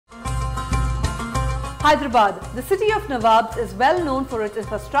Hyderabad, the city of Nawabs, is well known for its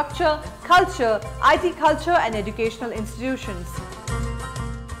infrastructure, culture, IT culture and educational institutions.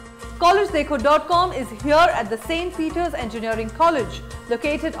 CollegeDekho.com is here at the St. Peter's Engineering College,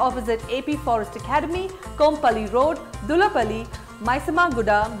 located opposite AP Forest Academy, Kompally Road, Dulapalli,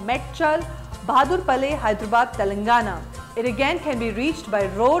 Maisamaguda, Medchal, Bahadurpally, Hyderabad, Telangana. It again can be reached by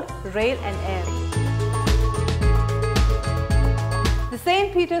road, rail and air. The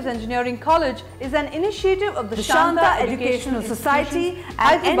St. Peter's Engineering College is an initiative of the Shanta Educational Society,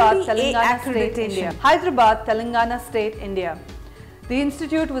 Hyderabad, Telangana State, India. Hyderabad, Telangana State, India. The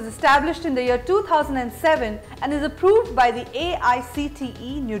institute was established in the year 2007 and is approved by the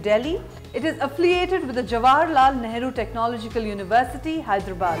AICTE, New Delhi. It is affiliated with the Jawaharlal Nehru Technological University,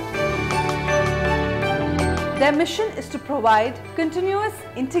 Hyderabad. Their mission is to provide continuous,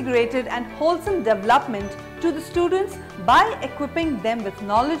 integrated and wholesome development to the students by equipping them with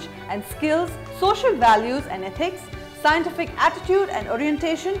knowledge and skills, social values and ethics, scientific attitude and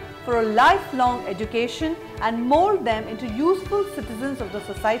orientation for a lifelong education and mold them into useful citizens of the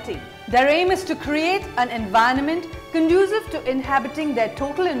society. Their aim is to create an environment conducive to inhabiting their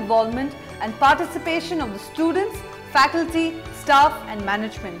total involvement and participation of the students, faculty, staff and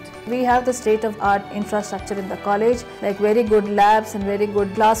management. We have the state-of-art infrastructure in the college, like very good labs and very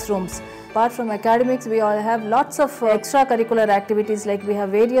good classrooms. Apart from academics, we all have lots of extracurricular activities, like we have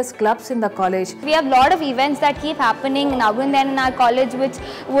various clubs in the college. We have a lot of events that keep happening now and then in our college, which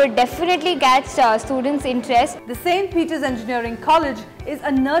would definitely catch students' interest. The St. Peter's Engineering College is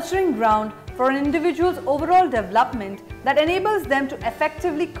a nurturing ground for an individual's overall development that enables them to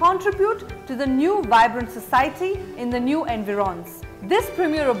effectively contribute to the new vibrant society in the new environs. This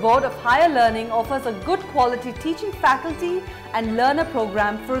premier abode of higher learning offers a good quality teaching faculty and learner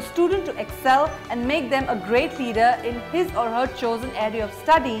program for a student to excel and make them a great leader in his or her chosen area of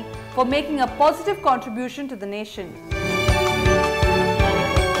study for making a positive contribution to the nation.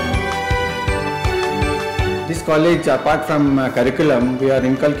 This college, apart from curriculum, we are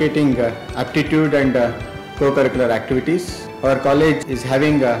inculcating aptitude and co-curricular activities. Our college is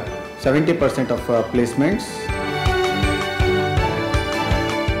having 70% of placements.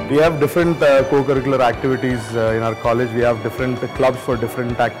 We have different co-curricular activities in our college. We have different clubs for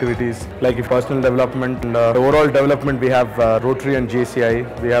different activities, like personal development and overall development. We have Rotary and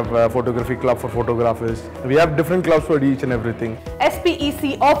JCI. We have photography club for photographers. We have different clubs for each and everything.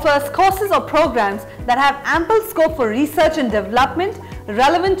 SPEC offers courses or programs that have ample scope for research and development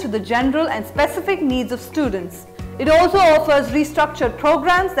relevant to the general and specific needs of students. It also offers restructured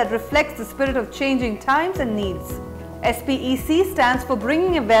programs that reflects the spirit of changing times and needs. SPEC stands for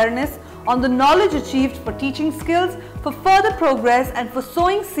bringing awareness on the knowledge achieved for teaching skills, for further progress and for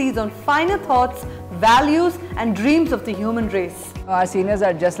sowing seeds on finer thoughts, values and dreams of the human race. Our seniors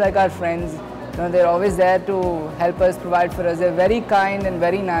are just like our friends. They're always there to help us, provide for us. They're very kind and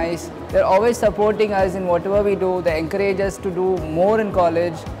very nice. They're always supporting us in whatever we do. They encourage us to do more in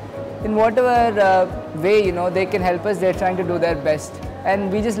college. In whatever way, they can help us, they're trying to do their best.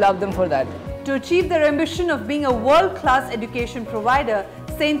 And we just love them for that. To achieve their ambition of being a world-class education provider,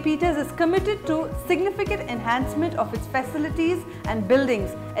 St. Peter's is committed to significant enhancement of its facilities and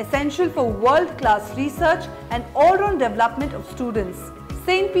buildings, essential for world-class research and all-round development of students.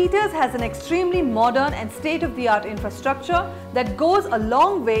 St. Peter's has an extremely modern and state-of-the-art infrastructure that goes a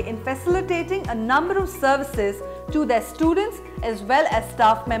long way in facilitating a number of services to their students as well as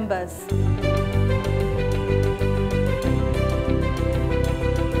staff members.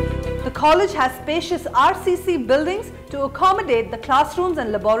 The college has spacious RCC buildings to accommodate the classrooms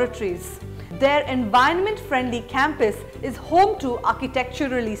and laboratories. Their environment-friendly campus is home to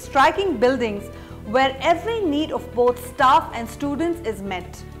architecturally striking buildings where every need of both staff and students is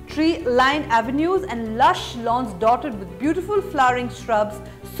met. Tree-lined avenues and lush lawns dotted with beautiful flowering shrubs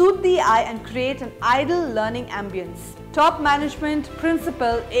suit the eye and create an ideal learning ambience. Top management,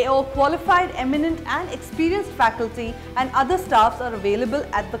 principal, AO, qualified, eminent and experienced faculty and other staffs are available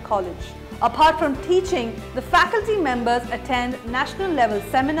at the college. Apart from teaching, the faculty members attend national level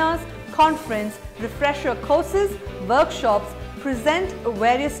seminars, conference, refresher courses, workshops, present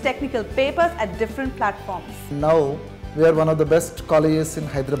various technical papers at different platforms. Now we are one of the best colleges in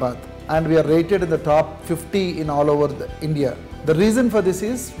Hyderabad and we are rated in the top 50 in all over India. The reason for this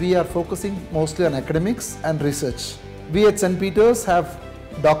is we are focusing mostly on academics and research. We at St. Peter's have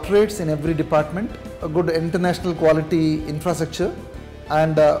doctorates in every department, a good international quality infrastructure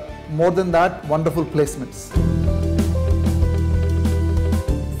and more than that, wonderful placements.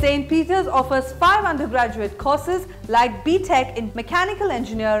 St. Peter's offers 5 undergraduate courses like B.Tech in Mechanical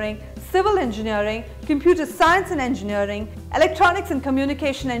Engineering, civil engineering, computer science and engineering, electronics and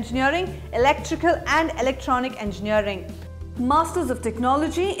communication engineering, electrical and electronic engineering. Masters of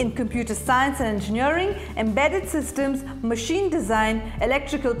Technology in Computer Science and Engineering, Embedded Systems, Machine Design,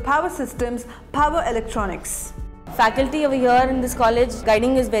 Electrical Power Systems, Power Electronics. Faculty over here in this college,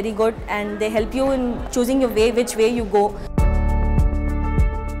 guiding is very good and they help you in choosing your way, which way you go.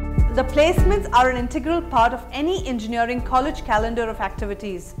 The placements are an integral part of any engineering college calendar of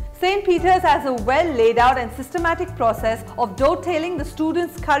activities. St. Peter's has a well laid out and systematic process of dovetailing the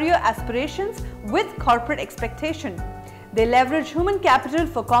students' career aspirations with corporate expectation. They leverage human capital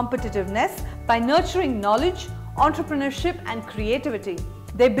for competitiveness by nurturing knowledge, entrepreneurship and creativity.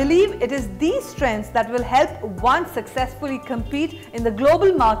 They believe it is these strengths that will help one successfully compete in the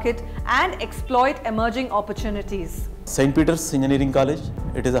global market and exploit emerging opportunities. St. Peter's Engineering College,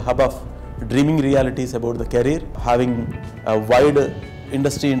 it is a hub of dreaming realities about the career, having a wide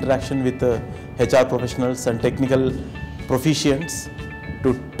industry interaction with HR professionals and technical proficients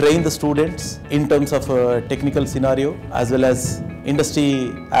to train the students in terms of technical scenario as well as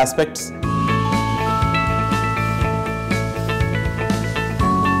industry aspects.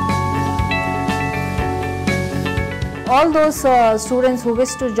 All those students who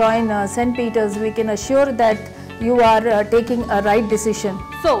wish to join St. Peter's, we can assure that you are taking a right decision.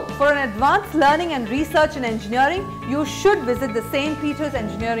 So, for an advanced learning and research in engineering, you should visit the St. Peter's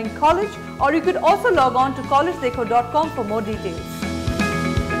Engineering College, or you could also log on to collegedeco.com for more details.